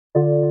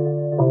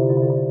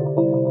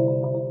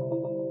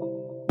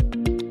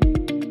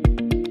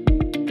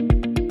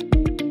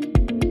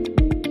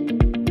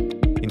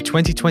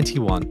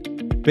2021,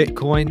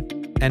 Bitcoin,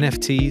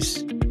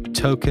 NFTs,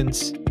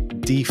 tokens,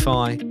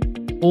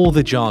 DeFi, all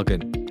the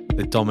jargon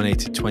that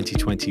dominated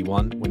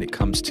 2021 when it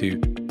comes to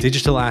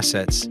digital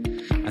assets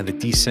and the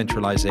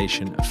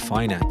decentralization of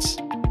finance.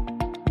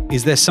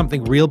 Is there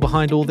something real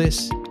behind all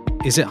this?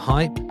 Is it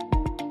hype?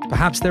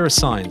 Perhaps there are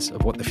signs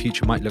of what the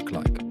future might look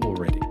like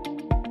already.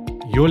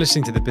 You're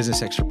listening to the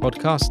Business Extra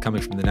podcast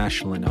coming from the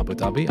National in Abu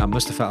Dhabi. I'm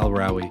Mustafa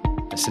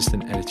Alrawi,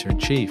 Assistant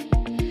Editor-in-Chief.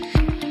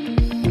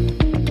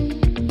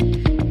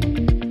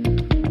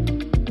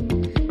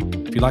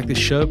 If you like this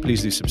show,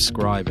 please do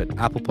subscribe at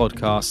Apple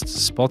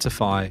Podcasts,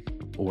 Spotify,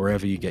 or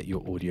wherever you get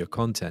your audio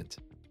content.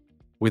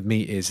 With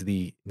me is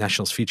the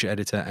National's feature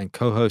editor and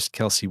co-host,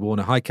 Kelsey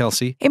Warner. Hi,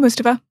 Kelsey. Hey,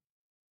 Mustafa.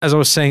 As I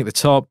was saying at the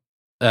top,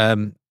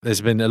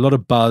 there's been a lot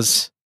of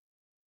buzz,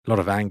 a lot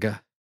of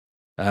anger,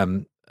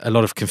 a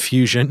lot of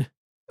confusion.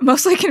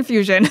 Mostly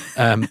confusion.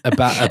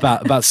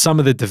 about some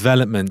of the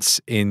developments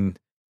in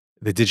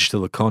the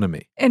digital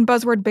economy. And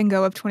buzzword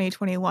bingo of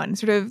 2021.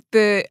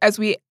 As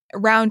we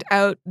round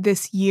out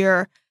this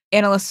year,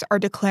 analysts are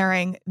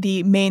declaring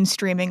the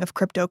mainstreaming of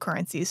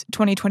cryptocurrencies.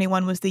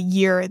 2021 was the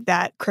year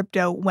that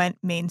crypto went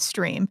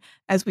mainstream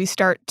as we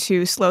start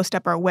to slow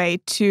step our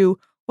way to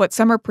what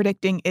some are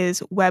predicting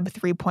is Web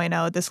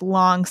 3.0, this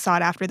long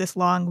sought after, this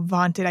long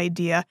vaunted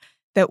idea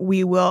that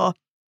we will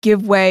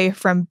give way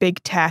from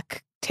big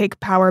tech, take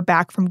power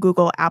back from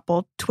Google,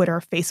 Apple, Twitter,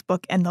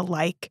 Facebook, and the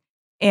like,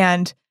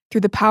 and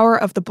through the power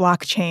of the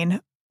blockchain,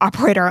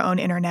 operate our own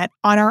internet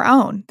on our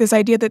own. This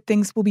idea that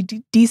things will be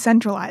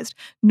decentralized.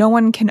 No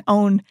one can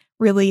own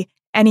really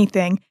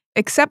anything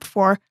except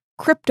for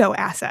crypto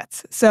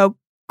assets. So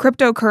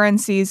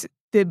cryptocurrencies,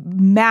 the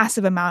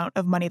massive amount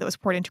of money that was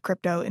poured into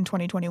crypto in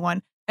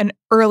 2021, an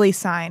early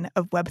sign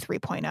of Web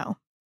 3.0.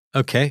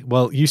 Okay,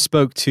 well, you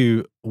spoke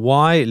to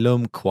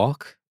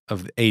Kwok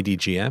of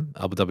ADGM,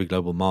 Abu Dhabi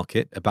Global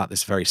Market, about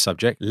this very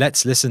subject.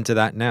 Let's listen to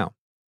that now.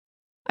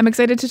 I'm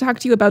excited to talk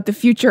to you about the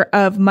future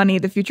of money,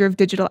 the future of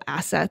digital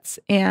assets,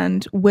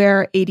 and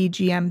where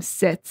ADGM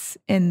sits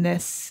in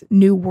this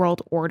new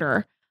world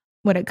order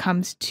when it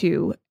comes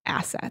to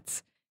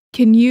assets.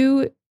 Can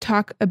you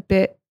talk a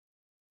bit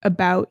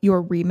about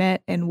your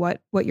remit and what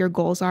your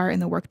goals are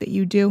in the work that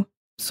you do?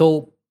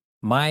 So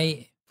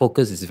my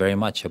focus is very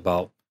much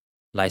about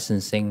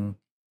licensing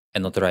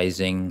and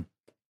authorizing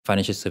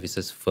financial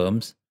services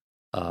firms,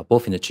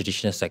 both in the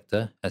traditional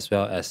sector as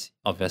well as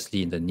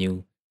obviously in the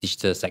new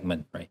digital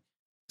segment, right?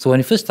 So when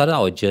we first started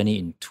our journey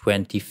in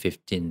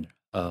 2015,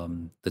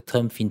 the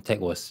term fintech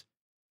was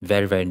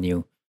very, very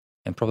new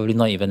and probably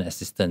not even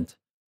existent.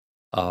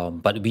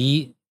 But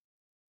we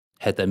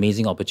had the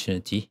amazing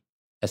opportunity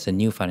as a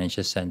new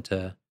financial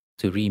center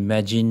to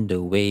reimagine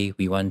the way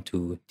we want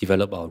to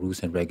develop our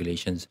rules and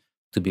regulations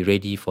to be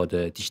ready for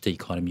the digital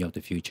economy of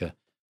the future.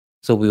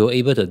 So we were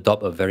able to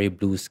adopt a very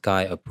blue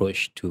sky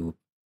approach to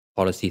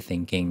policy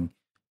thinking,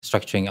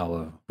 structuring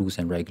our rules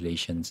and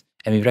regulations.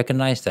 And we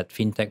recognized that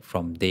fintech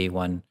from day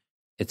one,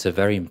 it's a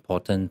very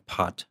important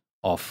part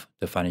of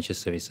the financial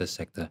services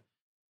sector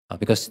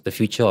because the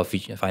future of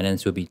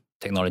finance will be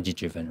technology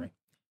driven, right?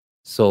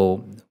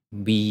 So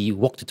we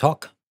walked the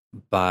talk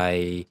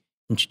by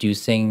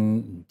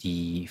introducing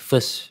the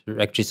first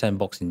regulatory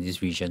sandbox in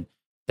this region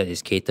that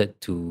is catered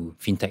to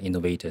fintech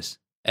innovators.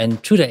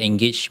 And through the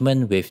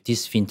engagement with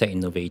these fintech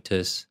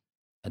innovators,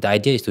 the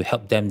idea is to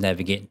help them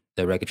navigate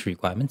the regulatory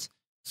requirements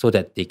so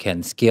that they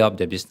can scale up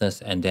their business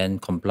and then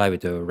comply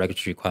with the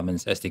regulatory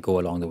requirements as they go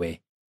along the way,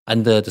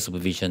 under the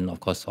supervision, of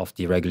course, of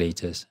the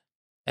regulators.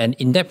 And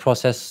in that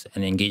process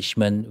and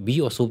engagement,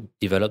 we also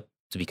developed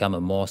to become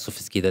a more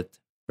sophisticated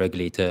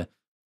regulator,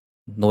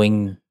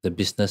 knowing the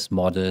business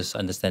models,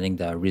 understanding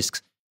their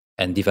risks,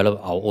 and develop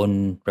our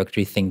own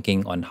regulatory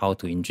thinking on how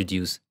to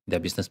introduce their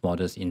business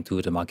models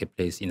into the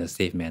marketplace in a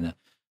safe manner.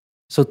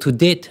 So to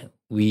date,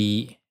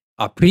 we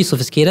are pretty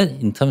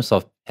sophisticated in terms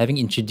of having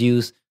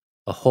introduced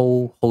a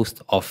whole host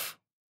of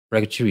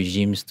regulatory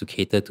regimes to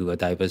cater to a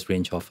diverse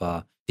range of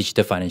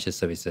digital financial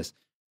services,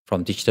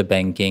 from digital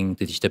banking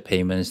to digital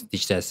payments,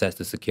 digital assets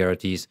to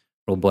securities,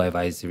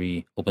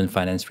 robo-advisory, open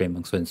finance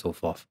frameworks, so on and so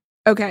forth.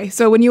 Okay,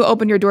 so when you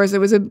opened your doors, there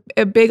was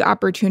a big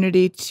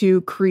opportunity to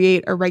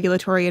create a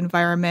regulatory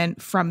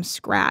environment from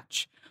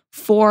scratch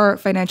for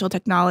financial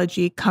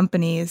technology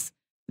companies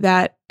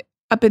that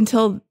up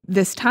until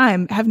this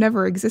time have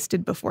never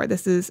existed before.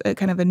 This is a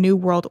kind of a new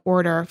world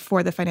order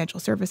for the financial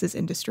services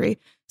industry.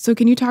 So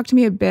can you talk to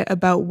me a bit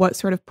about what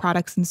sort of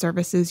products and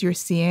services you're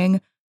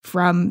seeing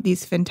from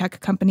these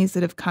fintech companies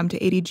that have come to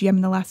ADGM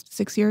in the last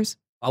 6 years?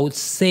 I would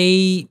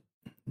say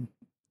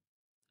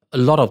a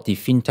lot of the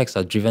fintechs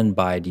are driven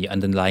by the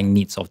underlying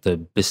needs of the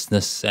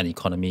business and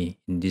economy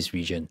in this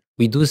region.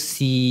 We do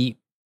see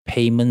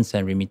payments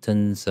and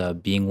remittance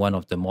being one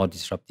of the more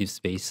disruptive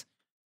space.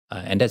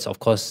 And that's, of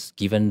course,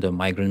 given the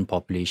migrant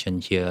population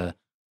here,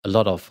 a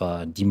lot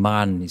of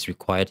demand is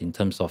required in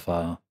terms of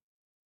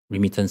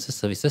remittance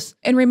services.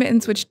 And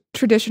remittance, which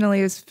traditionally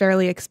is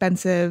fairly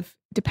expensive,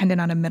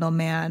 dependent on a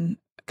middleman,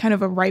 kind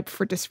of a ripe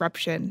for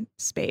disruption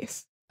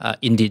space.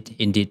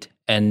 Indeed.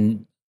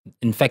 And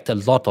in fact, a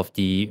lot of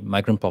the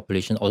migrant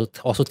population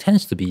also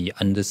tends to be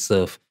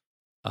underserved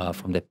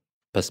from that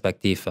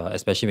perspective,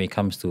 especially when it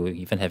comes to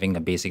even having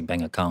a basic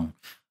bank account.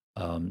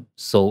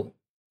 So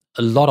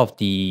a lot of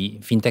the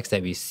fintechs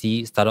that we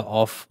see started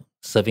off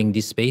serving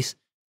this space.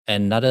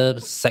 Another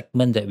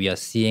segment that we are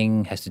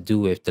seeing has to do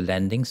with the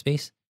lending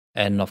space.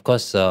 And of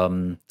course,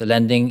 the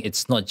lending,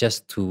 it's not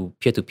just to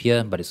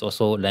peer-to-peer, but it's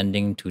also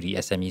lending to the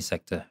SME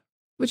sector.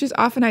 Which is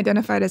often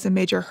identified as a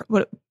major,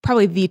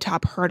 probably the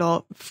top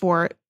hurdle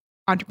for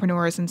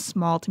entrepreneurs and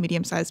small to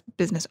medium-sized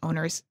business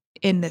owners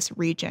in this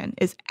region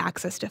is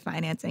access to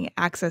financing,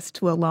 access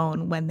to a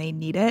loan when they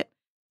need it.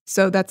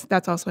 So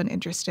that's also an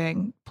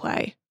interesting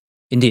play.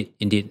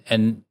 Indeed.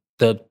 And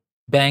the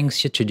banks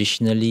here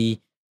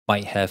traditionally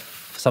might have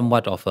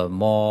somewhat of a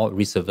more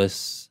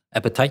risk-averse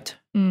appetite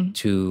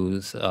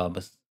to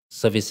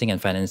servicing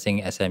and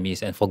financing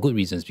SMEs, and for good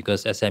reasons,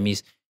 because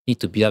SMEs need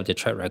to build up their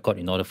track record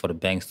in order for the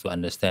banks to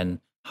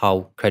understand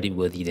how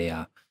creditworthy they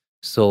are.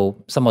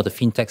 So some of the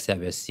fintechs that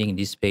we're seeing in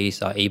this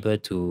space are able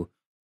to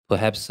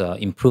perhaps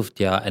improve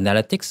their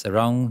analytics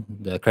around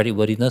the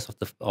creditworthiness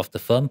of the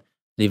firm,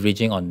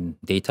 leveraging on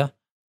data.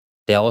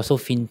 There are also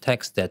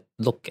fintechs that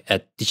look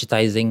at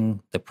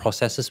digitizing the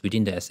processes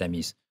within the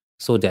SMEs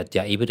so that they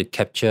are able to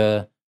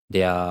capture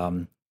their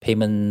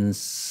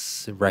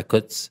payments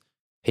records,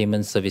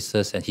 payment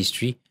services, and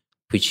history,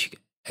 which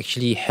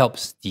actually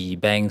helps the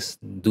banks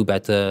do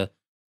better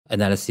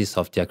analysis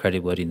of their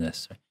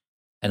creditworthiness. Right?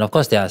 And of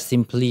course, there are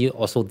simply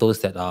also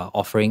those that are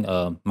offering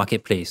a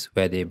marketplace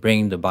where they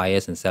bring the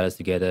buyers and sellers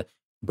together,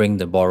 bring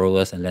the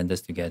borrowers and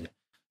lenders together.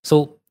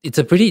 So it's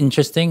a pretty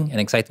interesting and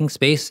exciting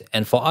space.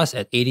 And for us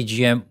at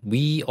ADGM,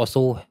 we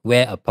also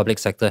wear a public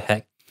sector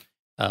hat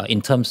in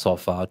terms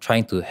of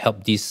trying to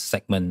help this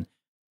segment.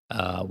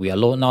 We are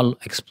now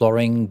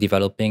exploring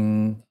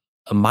developing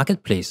a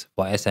marketplace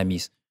for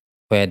SMEs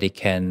where they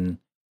can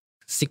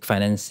seek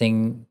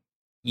financing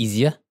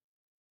easier,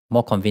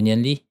 more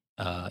conveniently,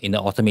 in the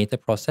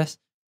automated process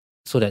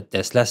so that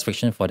there's less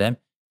friction for them.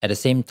 At the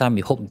same time,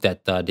 we hope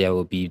that there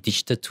will be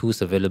digital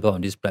tools available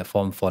on this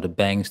platform for the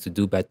banks to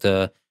do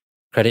better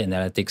credit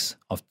analytics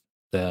of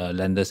the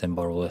lenders and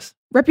borrowers.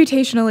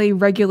 Reputationally,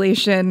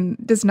 regulation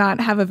does not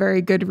have a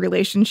very good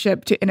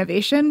relationship to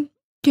innovation.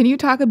 Can you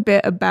talk a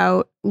bit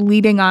about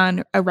leading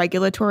on a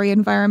regulatory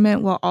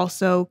environment while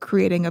also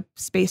creating a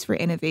space for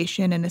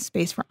innovation and a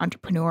space for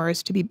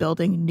entrepreneurs to be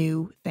building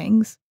new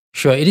things?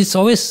 Sure. It is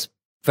always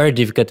very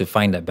difficult to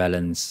find that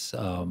balance.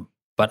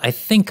 But I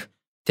think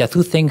there are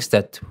two things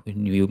that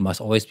you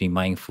must always be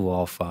mindful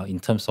of in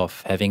terms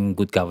of having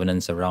good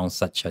governance around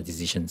such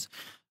decisions.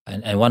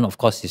 And one, of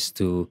course, is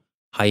to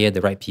hire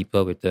the right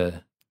people with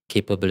the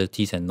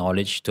capabilities and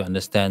knowledge to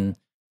understand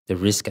the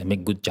risk and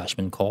make good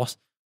judgment calls.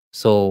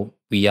 So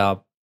we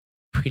are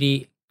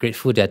pretty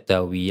grateful that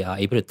we are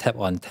able to tap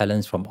on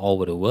talents from all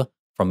over the world,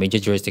 from major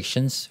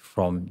jurisdictions,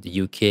 from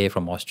the UK,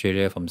 from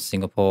Australia, from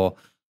Singapore.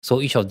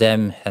 So each of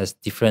them has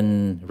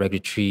different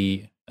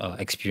regulatory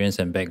experience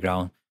and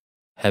background,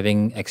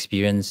 having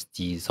experienced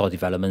the sort of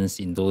developments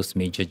in those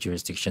major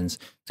jurisdictions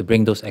to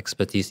bring those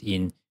expertise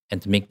in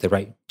and to make the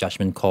right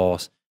judgment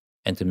calls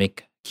and to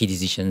make key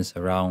decisions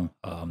around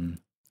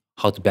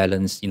how to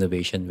balance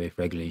innovation with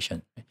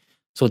regulation.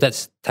 So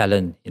that's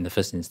talent in the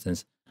first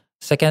instance.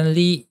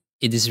 Secondly,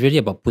 it is really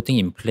about putting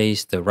in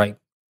place the right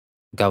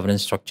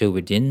governance structure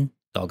within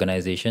the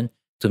organization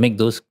to make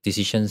those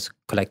decisions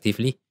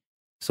collectively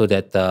so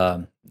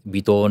that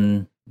we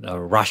don't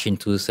rush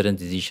into certain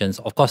decisions.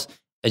 Of course,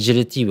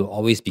 agility will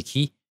always be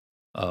key,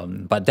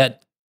 but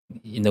that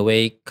in a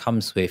way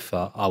comes with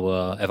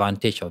our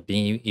advantage of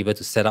being able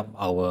to set up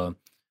our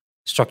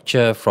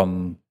structure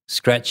from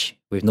scratch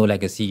with no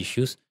legacy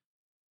issues,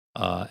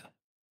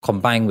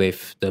 combined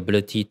with the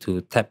ability to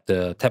tap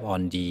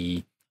on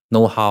the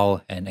know-how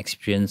and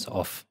experience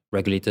of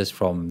regulators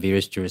from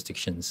various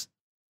jurisdictions.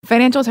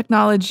 Financial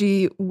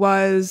technology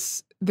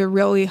was the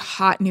really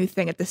hot new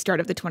thing at the start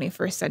of the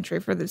 21st century.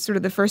 For the sort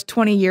of the first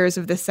 20 years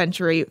of this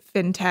century,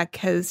 fintech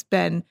has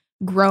been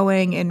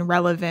growing in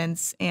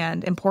relevance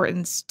and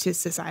importance to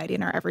society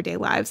in our everyday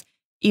lives.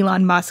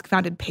 Elon Musk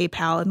founded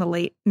PayPal in the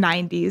late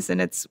 90s,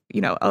 and it's,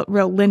 a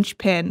real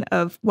linchpin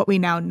of what we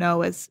now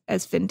know as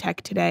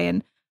fintech today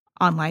and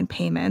online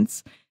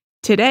payments.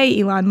 Today,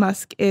 Elon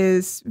Musk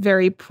is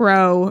very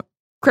pro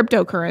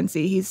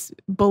cryptocurrency. He's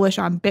bullish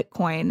on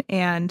Bitcoin,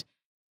 and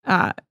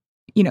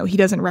he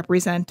doesn't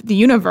represent the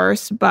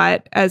universe,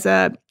 but as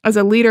a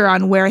leader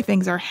on where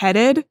things are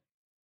headed,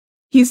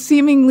 he's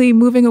seemingly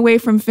moving away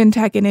from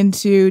fintech and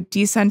into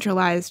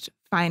decentralized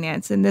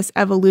finance, and this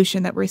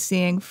evolution that we're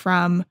seeing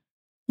from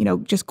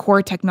just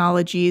core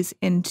technologies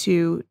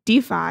into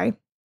DeFi.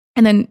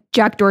 And then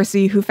Jack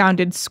Dorsey, who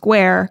founded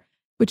Square,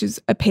 which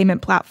is a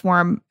payment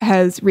platform,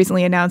 has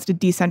recently announced a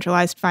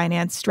decentralized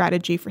finance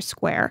strategy for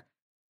Square.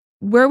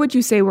 Where would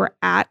you say we're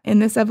at in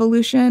this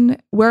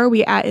evolution? Where are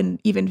we at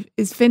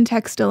is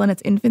fintech still in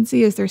its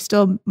infancy? Is there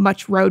still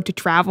much road to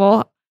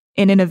travel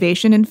in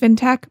innovation in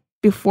fintech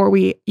before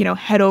we,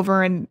 head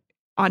over and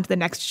onto the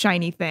next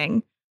shiny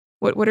thing?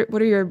 What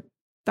are your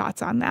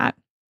thoughts on that?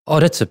 Oh,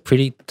 that's a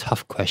pretty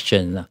tough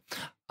question.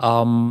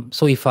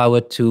 So if I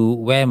were to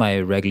wear my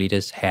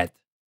regulator's hat,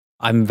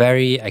 I'm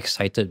very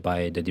excited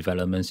by the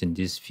developments in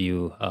this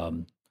field,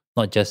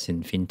 not just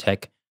in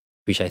fintech,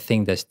 which I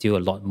think there's still a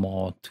lot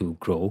more to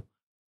grow.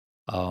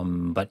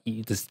 But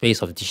the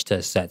space of digital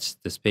assets,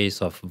 the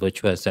space of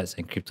virtual assets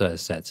and crypto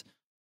assets,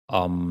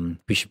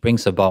 which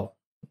brings about,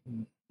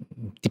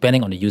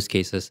 depending on the use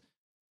cases,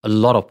 a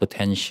lot of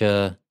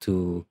potential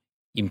to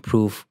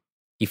improve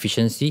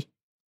efficiency,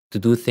 to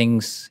do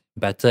things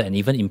better, and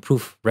even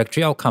improve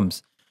regulatory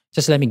outcomes.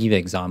 Just let me give you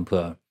an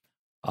example.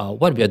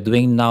 What we are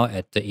doing now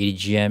at the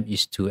AGM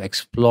is to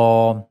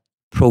explore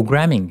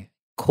programming,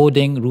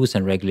 coding rules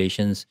and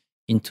regulations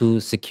into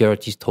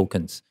securities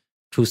tokens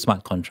through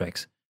smart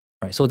contracts.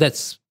 Right? So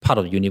that's part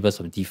of the universe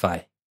of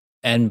DeFi.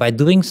 And by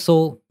doing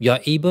so, you are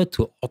able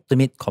to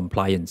automate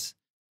compliance.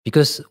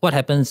 Because what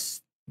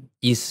happens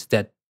is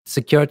that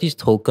securities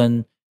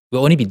token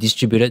will only be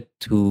distributed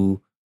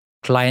to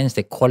clients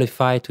that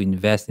qualify to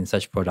invest in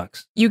such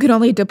products. You can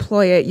only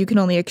deploy it, you can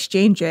only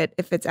exchange it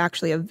if it's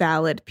actually a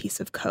valid piece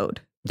of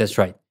code. That's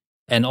right.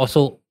 And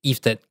also,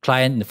 if that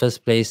client in the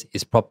first place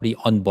is properly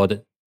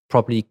onboarded,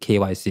 properly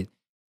KYC.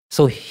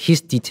 So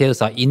his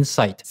details are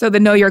inside. So the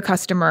know your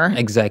customer.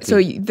 Exactly.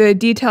 So the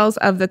details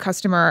of the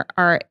customer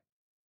are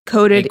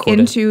coded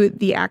into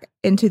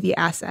the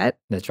asset.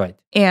 That's right.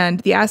 And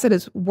the asset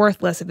is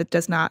worthless if it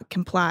does not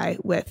comply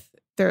with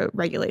the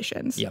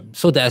regulations. Yeah.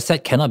 So the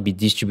asset cannot be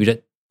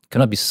distributed,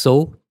 cannot be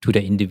sold to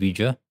the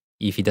individual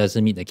if it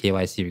doesn't meet the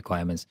KYC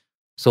requirements.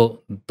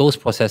 So those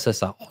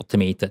processes are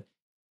automated.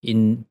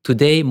 In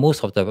today,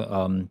 most of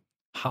the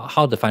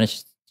how the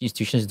financial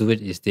institutions do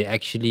it is they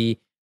actually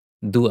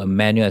do a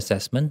manual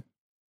assessment,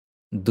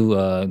 do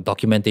a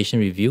documentation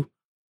review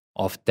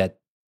of that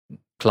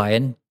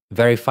client,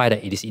 verify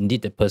that it is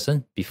indeed the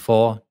person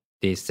before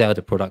they sell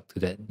the product to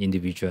that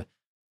individual.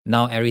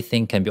 Now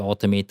everything can be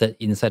automated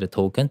inside the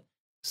token.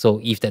 So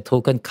if that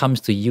token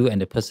comes to you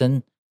and the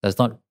person does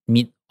not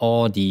meet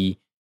all the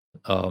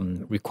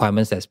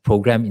requirements that's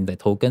programmed in the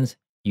tokens,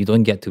 you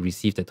don't get to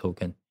receive the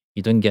token.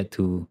 You don't get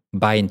to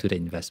buy into the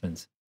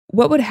investments.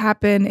 What would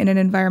happen in an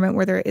environment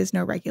where there is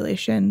no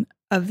regulation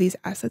of these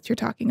assets you're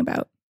talking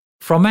about?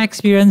 From my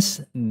experience,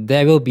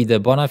 there will be the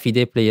bona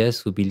fide players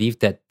who believe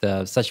that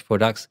such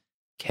products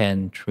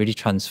can really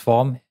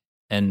transform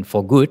and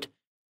for good.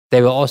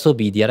 There will also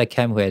be the other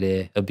camp where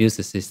they abuse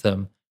the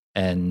system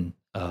and,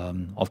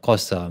 of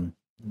course,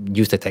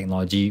 use the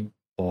technology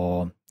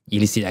for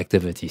illicit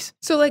activities.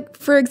 So, like,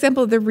 for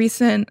example, the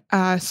recent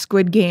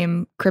Squid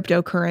Game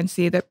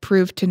cryptocurrency that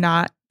proved to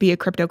not be a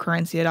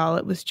cryptocurrency at all.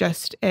 It was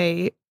just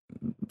a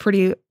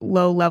pretty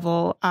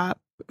low-level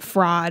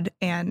fraud,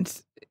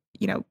 and,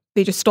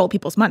 they just stole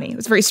people's money. It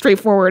was very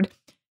straightforward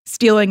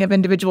stealing of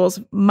individuals'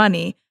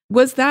 money.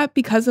 Was that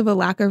because of a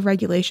lack of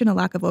regulation, a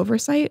lack of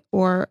oversight,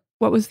 or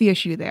what was the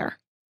issue there?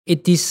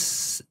 It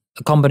is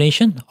a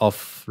combination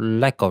of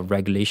lack of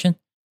regulation,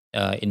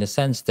 in the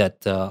sense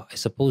that I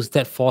suppose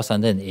that falls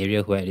under an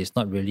area where it is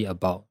not really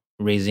about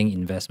raising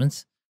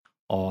investments,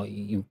 or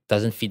it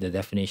doesn't fit the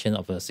definition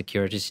of a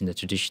securities in the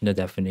traditional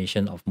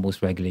definition of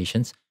most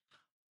regulations.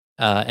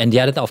 And the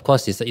other, of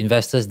course, is the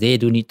investors. They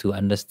do need to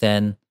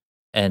understand.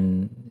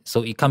 And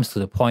so it comes to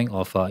the point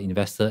of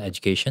investor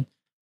education,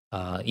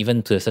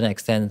 even to a certain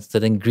extent,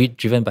 certain greed,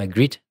 driven by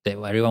greed, that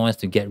everyone wants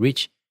to get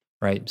rich,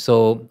 right?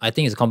 So I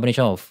think it's a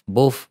combination of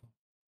both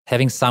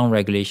having sound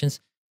regulations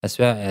as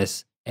well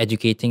as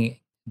educating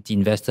the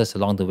investors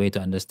along the way to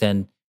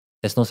understand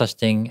there's no such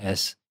thing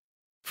as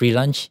free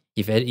lunch.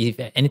 If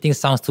anything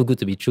sounds too good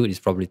to be true, it's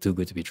probably too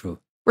good to be true.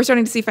 We're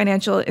starting to see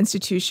financial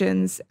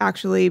institutions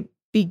actually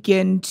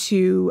begin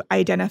to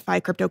identify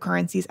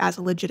cryptocurrencies as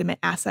a legitimate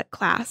asset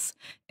class.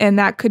 And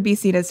that could be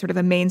seen as sort of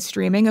a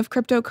mainstreaming of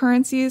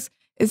cryptocurrencies.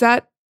 Is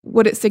that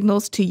what it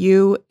signals to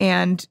you?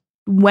 And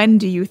when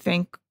do you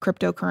think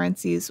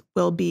cryptocurrencies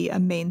will be a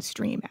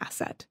mainstream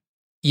asset?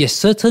 Yes,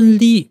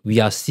 certainly we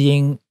are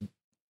seeing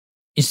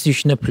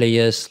institutional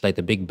players like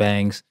the big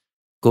banks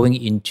going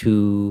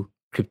into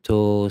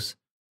cryptos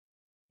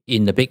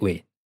in a big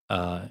way.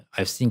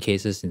 I've seen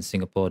cases in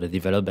Singapore. The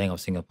Developed Bank of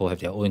Singapore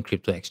have their own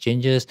crypto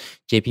exchanges.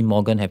 JP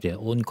Morgan have their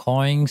own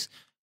coins.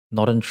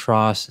 Northern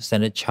Trust,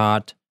 Standard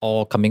Chart,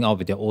 all coming out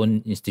with their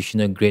own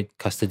institutional grade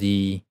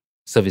custody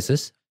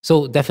services.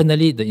 So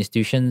definitely the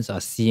institutions are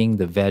seeing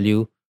the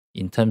value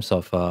in terms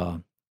of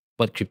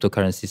what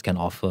cryptocurrencies can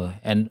offer.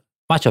 And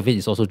much of it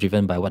is also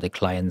driven by what the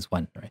clients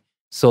want, right?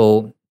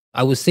 So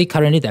I would say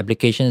currently the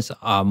applications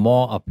are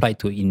more applied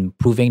to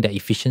improving the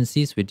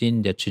efficiencies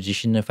within the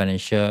traditional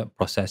financial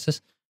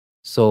processes.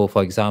 So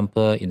for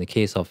example, in the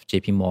case of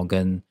JP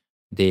Morgan,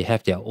 they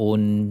have their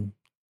own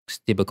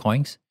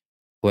stablecoins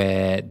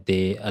where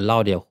they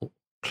allow their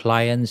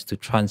clients to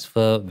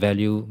transfer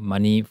value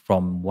money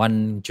from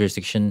one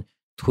jurisdiction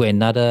to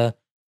another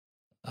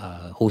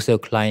wholesale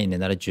client in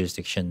another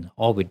jurisdiction,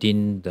 all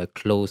within the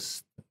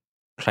closed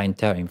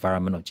clientele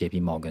environment of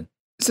JP Morgan.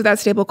 So that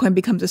stablecoin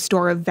becomes a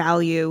store of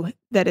value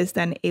that is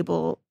then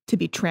able to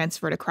be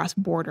transferred across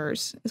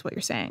borders, is what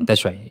you're saying.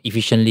 That's right.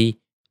 Efficiently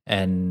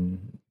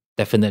and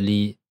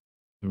definitely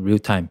real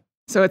time.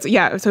 So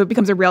so it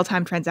becomes a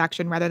real-time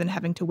transaction rather than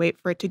having to wait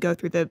for it to go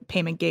through the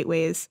payment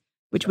gateways,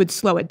 which would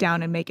slow it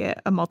down and make it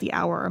a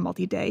multi-hour or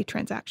multi-day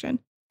transaction.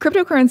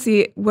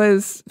 Cryptocurrency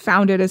was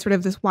founded as sort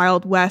of this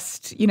Wild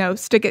West,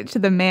 stick it to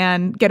the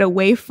man, get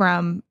away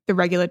from the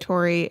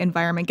regulatory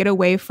environment, get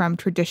away from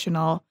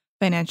traditional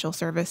financial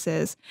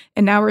services.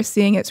 And now we're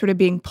seeing it sort of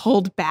being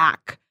pulled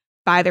back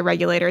by the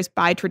regulators,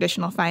 by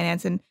traditional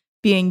finance, and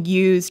being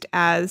used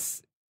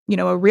as,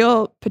 a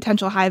real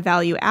potential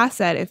high-value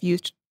asset if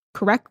used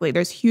correctly.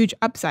 There's huge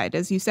upside.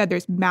 As you said,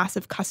 there's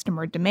massive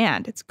customer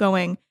demand. It's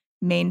going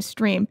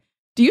mainstream.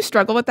 Do you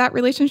struggle with that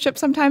relationship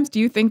sometimes? Do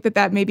you think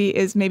that maybe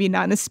is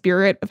not in the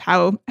spirit of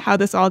how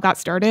this all got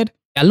started?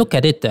 I look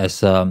at it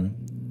as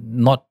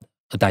not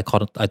a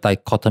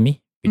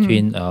dichotomy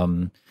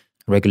between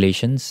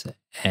regulations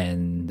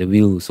and the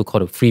will,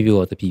 so-called free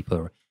will of the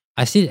people.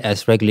 I see it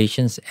as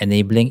regulations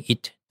enabling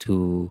it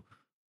to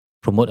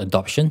promote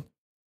adoption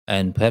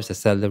and perhaps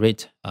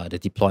accelerate the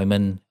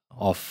deployment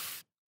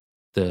of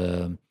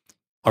the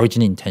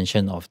original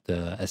intention of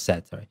the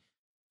asset. Right?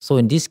 So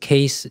in this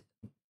case,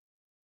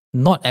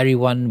 not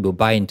everyone will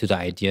buy into the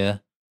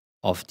idea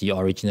of the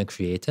original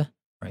creator,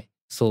 right?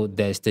 So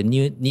there's the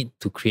new need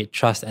to create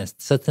trust, and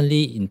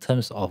certainly in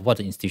terms of what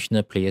the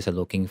institutional players are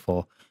looking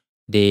for,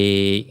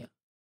 they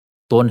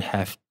don't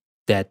have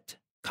that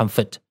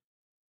comfort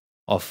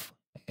of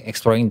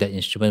exploring that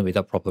instrument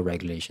without proper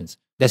regulations.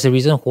 There's a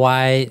reason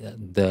why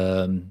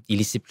the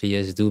illicit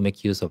players do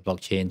make use of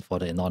blockchain for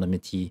the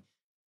anonymity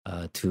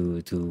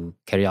to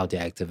carry out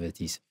their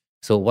activities.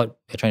 So what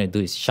we're trying to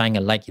do is shine a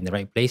light in the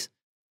right place.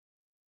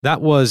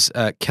 That was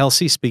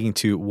Kelsey speaking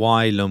to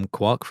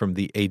Kwok from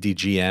the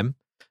ADGM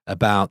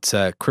about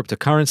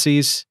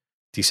cryptocurrencies,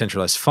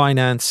 decentralized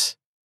finance,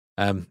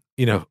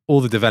 all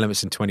the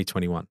developments in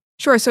 2021.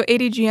 Sure. So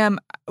ADGM,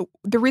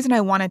 the reason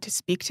I wanted to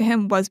speak to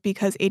him was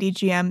because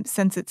ADGM,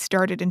 since it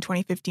started in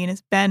 2015,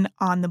 has been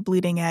on the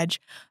bleeding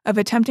edge of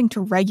attempting to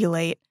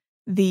regulate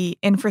the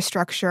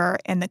infrastructure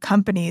and the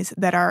companies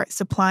that are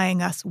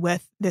supplying us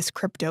with this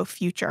crypto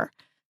future.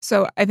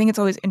 So I think it's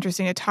always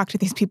interesting to talk to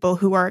these people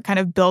who are kind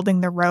of building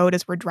the road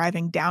as we're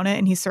driving down it,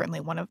 and he's certainly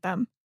one of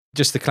them.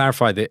 Just to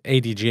clarify, the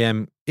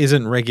ADGM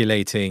isn't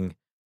regulating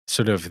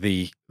sort of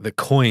the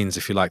coins,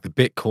 if you like, the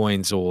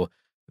Bitcoins or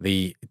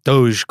the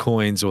Doge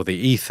coins or the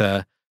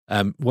Ether.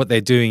 What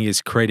they're doing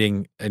is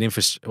creating an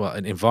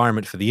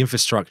environment for the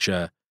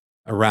infrastructure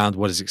around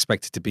what is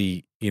expected to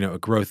be, a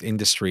growth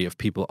industry of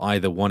people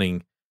either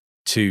wanting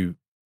to,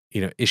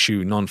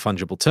 issue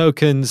non-fungible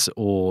tokens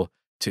or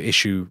to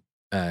issue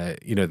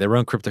their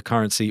own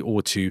cryptocurrency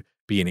or to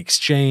be an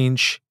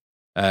exchange,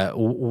 or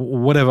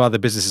whatever other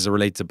businesses are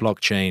related to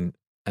blockchain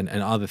and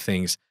other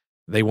things.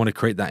 They want to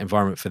create that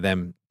environment for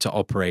them to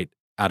operate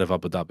out of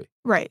Abu Dhabi.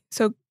 Right.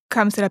 So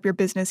come set up your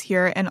business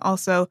here, and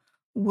also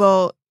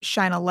we'll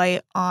shine a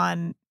light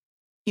on,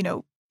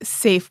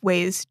 safe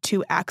ways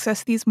to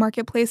access these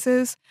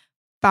marketplaces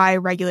by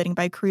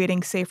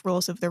creating safe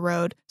rules of the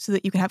road so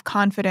that you can have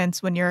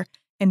confidence when you're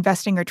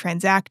investing or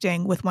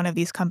transacting with one of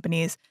these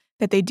companies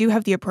that they do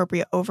have the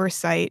appropriate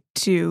oversight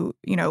to,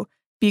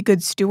 be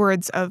good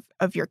stewards of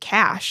your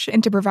cash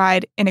and to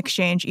provide in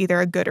exchange either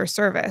a good or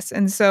service.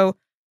 And so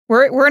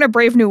we're in a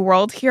brave new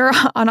world here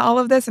on all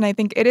of this. And I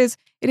think it is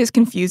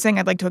confusing.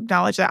 I'd like to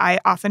acknowledge that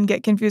I often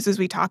get confused as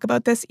we talk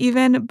about this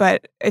even,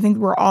 but I think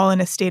we're all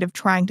in a state of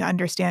trying to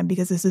understand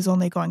because this is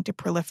only going to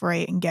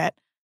proliferate and get,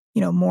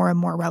 more and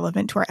more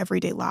relevant to our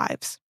everyday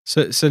lives.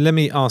 So let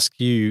me ask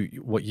you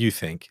what you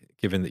think,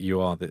 given that you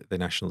are the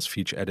National's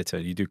future editor.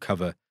 You do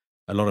cover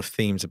a lot of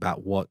themes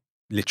about what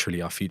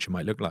literally our future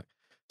might look like.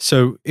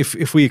 So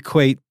if we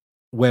equate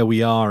where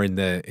we are in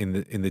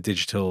the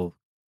digital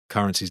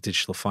currencies,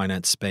 digital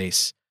finance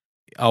space,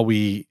 are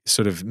we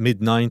sort of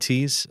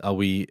mid-90s? Are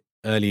we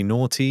early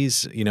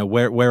noughties?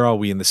 Where are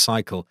we in the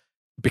cycle?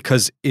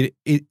 Because it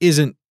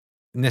isn't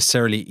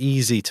necessarily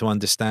easy to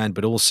understand,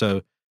 but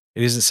also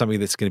it isn't something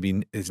that's going to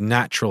be as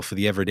natural for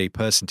the everyday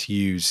person to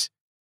use,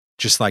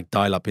 just like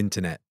dial-up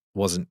internet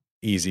wasn't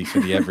easy for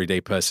the everyday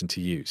person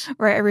to use.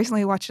 Right. I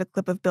recently watched a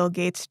clip of Bill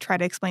Gates try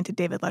to explain to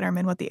David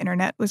Letterman what the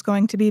internet was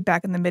going to be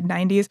back in the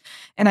mid-90s.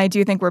 And I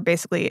do think we're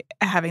basically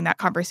having that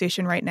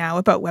conversation right now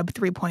about Web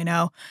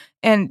 3.0.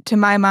 And to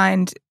my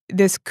mind,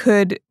 this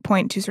could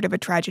point to sort of a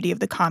tragedy of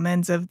the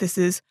commons of this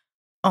is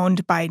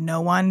owned by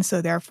no one,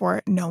 so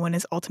therefore no one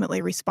is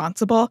ultimately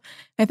responsible.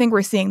 I think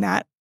we're seeing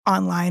that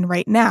online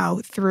right now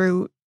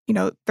through,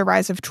 the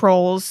rise of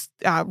trolls,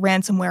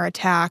 ransomware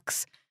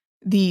attacks,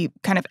 the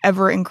kind of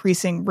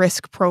ever-increasing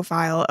risk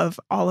profile of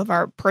all of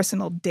our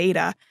personal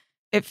data.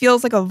 It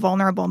feels like a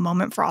vulnerable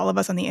moment for all of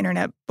us on the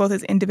internet, both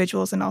as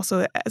individuals and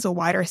also as a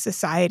wider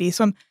society.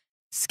 So I'm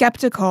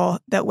skeptical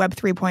that Web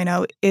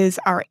 3.0 is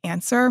our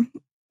answer.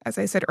 As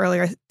I said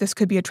earlier, this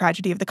could be a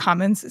tragedy of the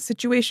commons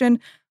situation,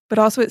 but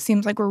also it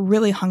seems like we're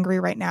really hungry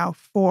right now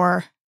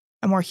for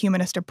a more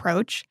humanist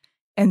approach.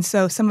 And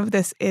so some of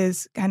this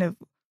is kind of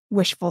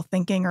wishful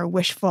thinking or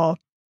wishful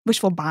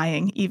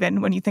buying,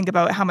 even when you think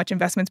about how much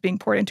investment's being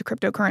poured into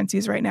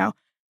cryptocurrencies right now.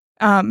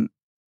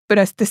 But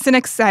as the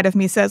cynic side of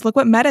me says, look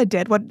what Meta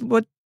did,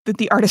 what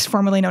the artist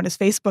formerly known as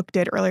Facebook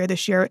did earlier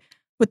this year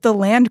with the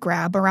land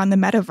grab around the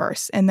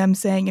metaverse and them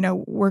saying,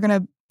 we're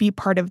going to be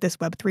part of this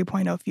Web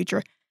 3.0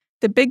 future.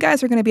 The big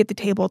guys are going to be at the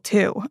table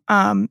too.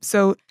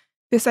 So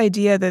this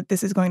idea that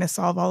this is going to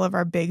solve all of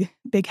our big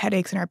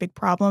headaches and our big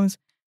problems,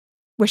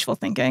 wishful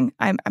thinking.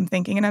 I'm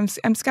thinking, and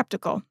I'm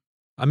skeptical.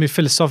 I mean,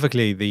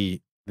 philosophically,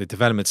 the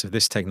developments of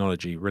this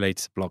technology related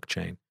to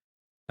blockchain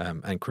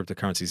and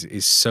cryptocurrencies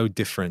is so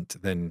different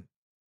than,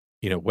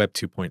 Web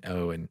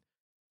 2.0 and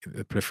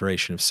the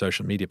proliferation of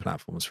social media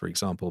platforms, for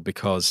example,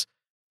 because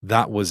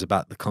that was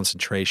about the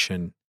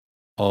concentration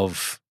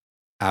of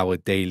our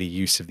daily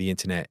use of the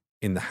internet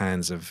in the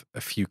hands of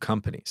a few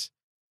companies.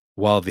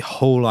 While the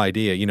whole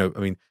idea,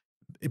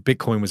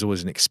 Bitcoin was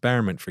always an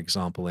experiment, for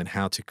example, in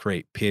how to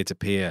create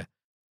peer-to-peer,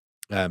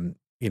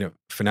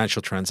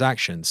 financial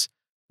transactions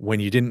when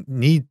you didn't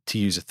need to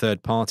use a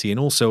third party, and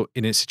also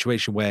in a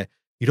situation where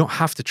you don't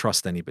have to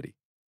trust anybody.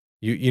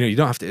 You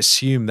don't have to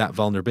assume that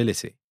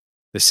vulnerability.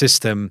 The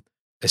system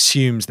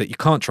assumes that you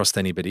can't trust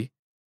anybody,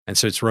 and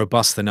so it's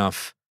robust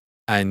enough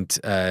and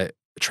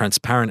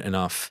transparent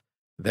enough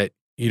that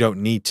you don't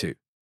need to,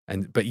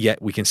 but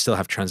yet we can still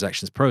have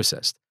transactions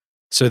processed.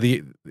 So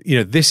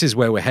this is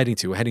where we're heading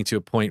to. We're heading to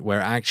a point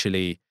where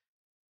actually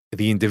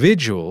the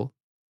individual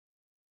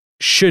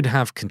should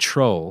have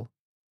control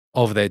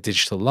of their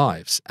digital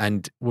lives.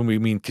 And when we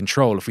mean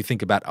control, if we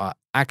think about our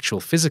actual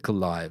physical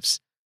lives,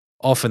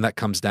 often that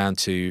comes down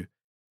to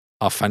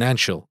our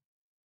financial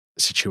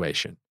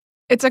situation.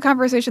 It's a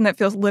conversation that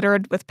feels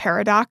littered with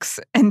paradox,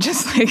 and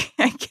just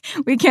like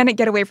we can't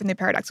get away from the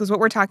paradox, because what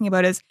we're talking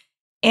about is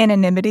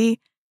anonymity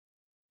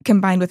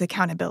combined with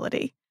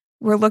accountability.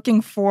 We're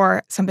looking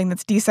for something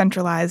that's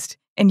decentralized,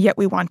 and yet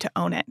we want to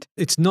own it.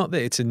 It's not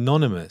that it's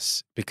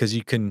anonymous, because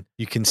you can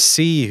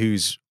see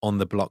who's on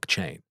the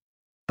blockchain,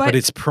 but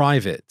it's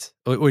private,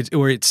 or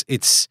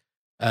it's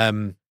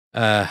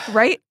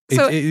right.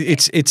 So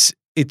it's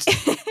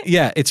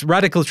yeah, it's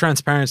radical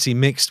transparency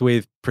mixed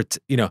with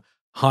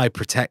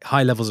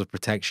high levels of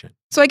protection.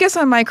 So I guess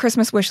on my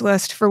Christmas wish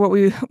list for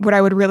what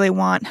I would really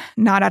want,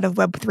 not out of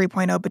Web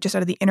 3.0, but just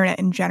out of the internet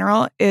in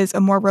general, is a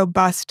more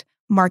robust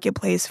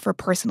marketplace for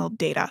personal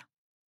data.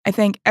 I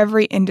think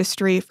every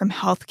industry from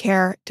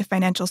healthcare to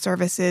financial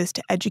services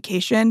to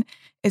education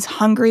is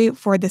hungry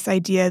for this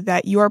idea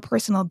that your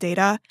personal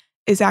data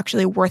is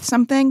actually worth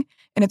something.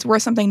 And it's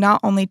worth something not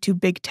only to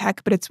big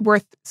tech, but it's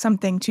worth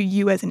something to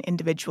you as an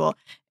individual.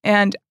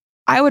 And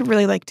I would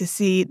really like to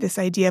see this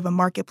idea of a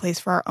marketplace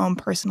for our own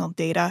personal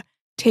data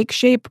take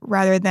shape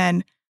rather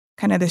than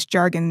kind of this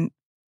jargon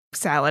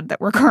salad that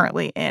we're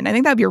currently in. I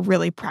think that would be a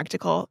really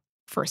practical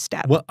first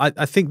step. Well,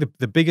 I think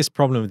the biggest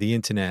problem with the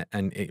internet,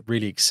 and it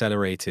really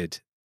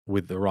accelerated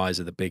with the rise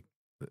of the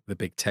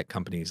big tech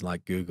companies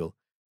like Google,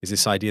 is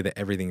this idea that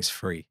everything's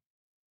free.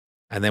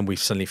 And then we've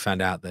suddenly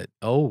found out that,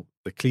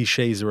 the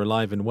cliches are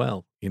alive and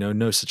well.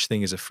 No such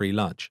thing as a free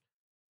lunch.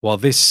 While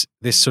this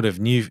sort of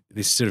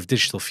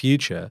digital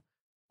future,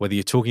 whether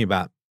you're talking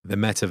about the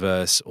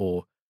metaverse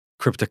or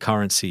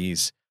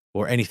cryptocurrencies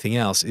or anything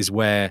else, is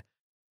where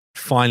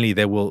finally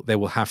there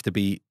will have to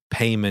be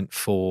payment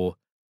for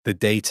the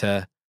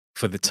data,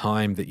 for the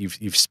time that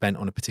you've spent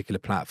on a particular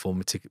platform,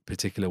 a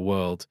particular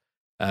world.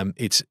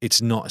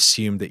 It's not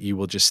assumed that you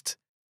will just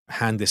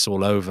hand this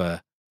all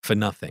over for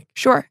nothing.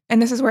 Sure.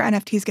 And this is where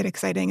NFTs get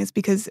exciting, is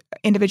because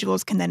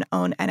individuals can then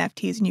own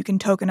NFTs and you can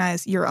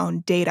tokenize your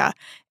own data.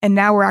 And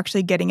now we're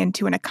actually getting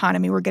into an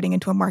economy, we're getting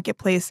into a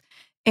marketplace.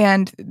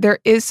 And there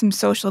is some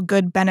social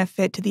good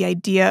benefit to the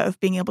idea of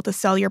being able to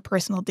sell your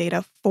personal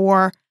data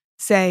for,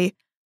 say,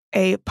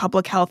 a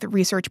public health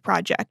research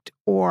project,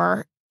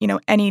 or,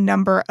 any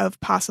number of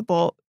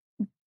possible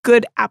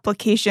good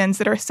applications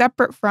that are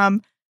separate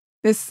from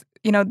this,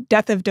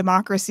 death of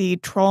democracy,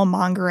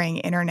 troll-mongering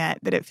internet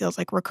that it feels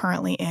like we're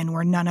currently in,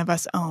 where none of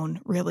us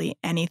own really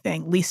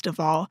anything, least of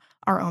all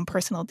our own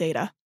personal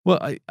data. Well,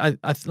 I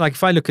like,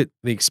 if I look at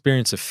the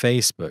experience of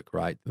Facebook,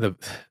 right?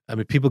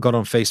 People got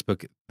on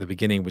Facebook at the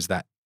beginning was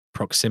that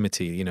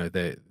proximity,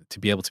 to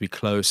be able to be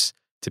close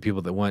to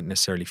people that weren't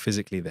necessarily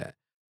physically there.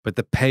 But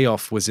the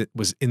payoff was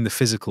in the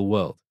physical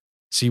world.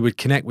 So you would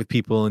connect with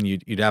people and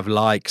you'd have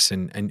likes,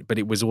 but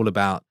it was all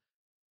about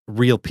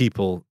real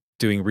people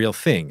doing real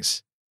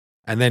things.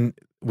 And then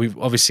we've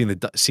obviously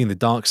seen the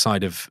dark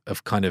side of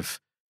kind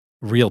of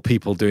real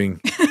people doing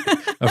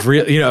of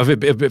real,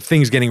 of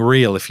things getting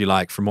real, if you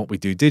like, from what we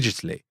do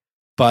digitally.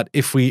 But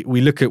if we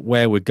look at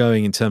where we're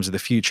going in terms of the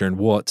future and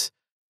what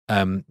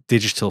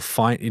digital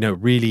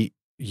really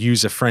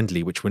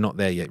user-friendly, which we're not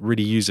there yet,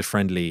 really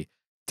user-friendly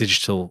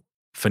digital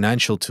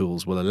financial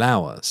tools will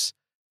allow us,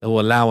 it will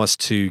allow us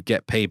to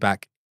get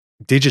payback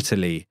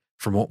digitally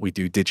from what we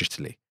do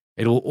digitally.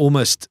 It will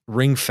almost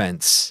ring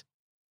fence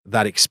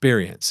that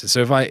experience.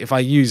 So if I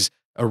use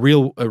a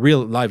real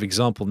live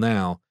example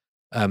now,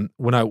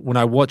 when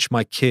I watch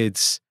my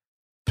kids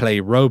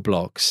play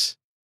Roblox,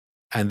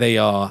 and they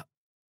are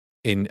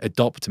in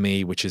Adopt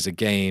Me, which is a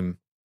game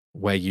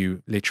where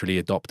you literally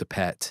adopt a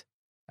pet,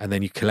 and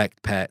then you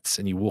collect pets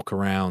and you walk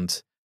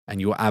around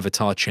and your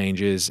avatar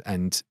changes,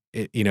 and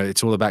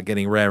it's all about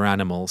getting rare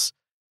animals,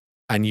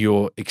 and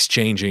you're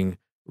exchanging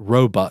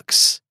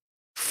Robux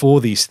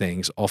for these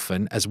things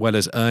often, as well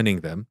as earning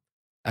them.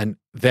 And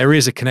there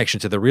is a connection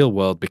to the real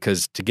world,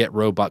 because to get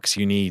Robux,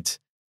 you need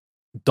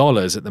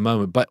dollars at the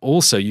moment, but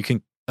also you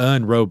can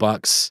earn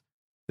Robux.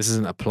 This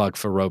isn't a plug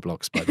for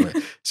Roblox, by the way.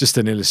 It's just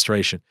an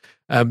illustration.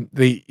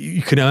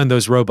 You can earn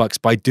those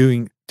Robux by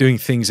doing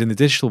things in the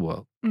digital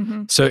world.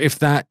 Mm-hmm. So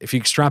if you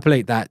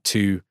extrapolate that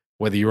to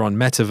whether you're on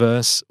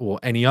Metaverse or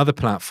any other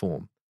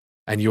platform,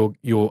 and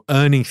you're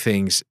earning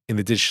things in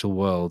the digital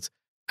world,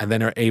 and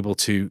then are able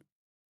to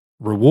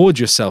reward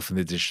yourself in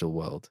the digital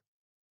world,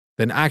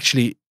 then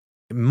actually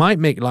it might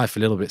make life a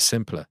little bit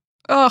simpler.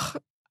 Ugh.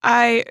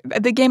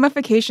 The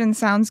gamification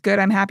sounds good.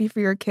 I'm happy for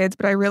your kids,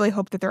 but I really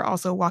hope that they're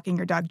also walking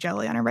your dog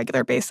Jelly on a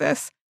regular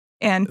basis.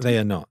 And they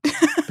are not.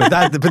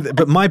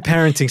 But my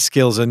parenting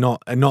skills are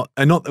not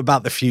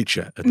about the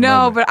future. At the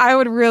moment. But I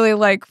would really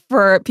like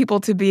for people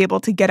to be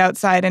able to get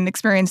outside and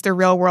experience the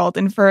real world,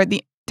 and for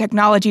the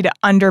technology to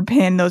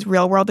underpin those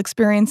real world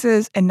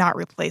experiences and not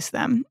replace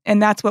them.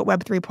 And that's what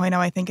Web 3.0,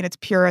 I think, in its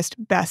purest,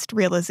 best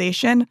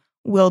realization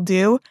will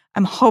do.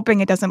 I'm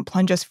hoping it doesn't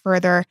plunge us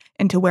further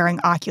into wearing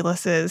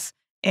Oculuses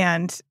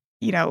and,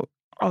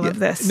 all of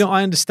this. No,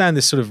 I understand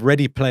this sort of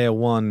Ready Player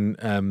One,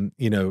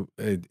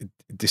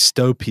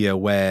 dystopia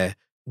where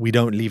we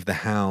don't leave the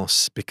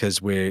house because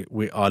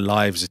our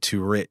lives are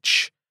too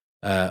rich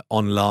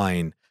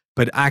online.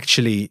 But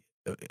actually,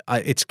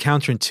 it's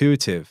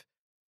counterintuitive.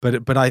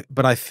 But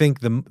I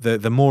think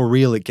the more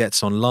real it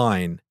gets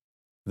online,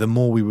 the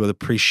more we will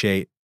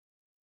appreciate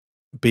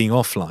being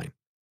offline,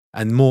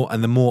 and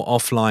the more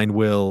offline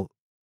will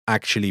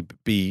actually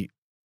be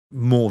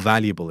more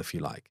valuable, if you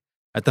like.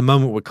 At the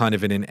moment, we're kind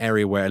of in an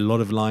area where a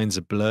lot of lines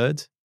are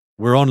blurred.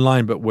 We're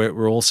online, but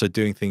we're also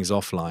doing things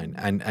offline,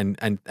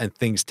 and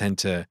things tend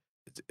to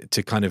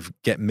kind of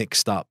get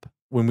mixed up.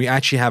 When we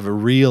actually have a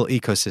real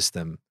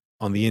ecosystem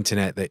on the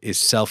internet that is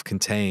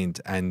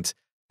self-contained and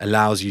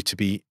allows you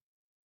to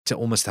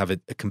almost have a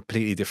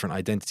completely different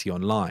identity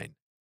online,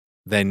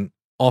 then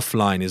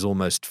offline is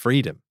almost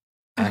freedom.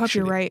 I hope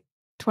you're right.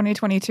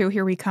 2022,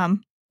 here we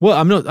come. Well,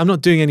 I'm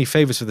not doing any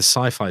favors for the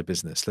sci-fi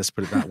business. Let's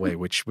put it that way,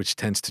 which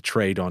tends to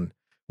trade on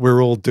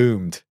we're all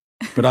doomed.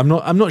 But I'm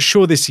not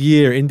sure this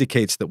year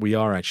indicates that we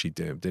are actually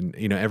doomed. And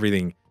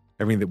everything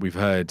that we've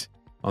heard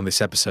on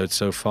this episode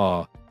so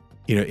far,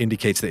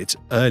 indicates that it's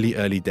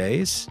early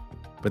days,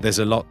 but there's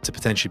a lot to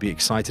potentially be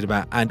excited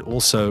about, and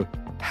also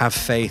have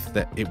faith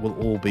that it will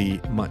all be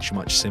much,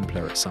 much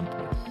simpler at some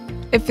point.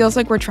 It feels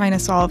like we're trying to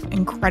solve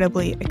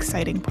incredibly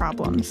exciting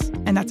problems,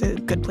 and that's a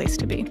good place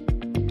to be.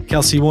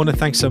 Kelsey Warner,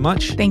 thanks so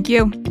much. Thank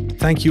you.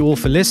 Thank you all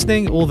for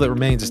listening. All that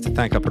remains is to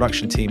thank our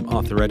production team,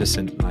 Arthur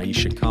Edison and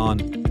Aisha Khan.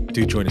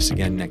 Do join us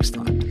again next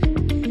time.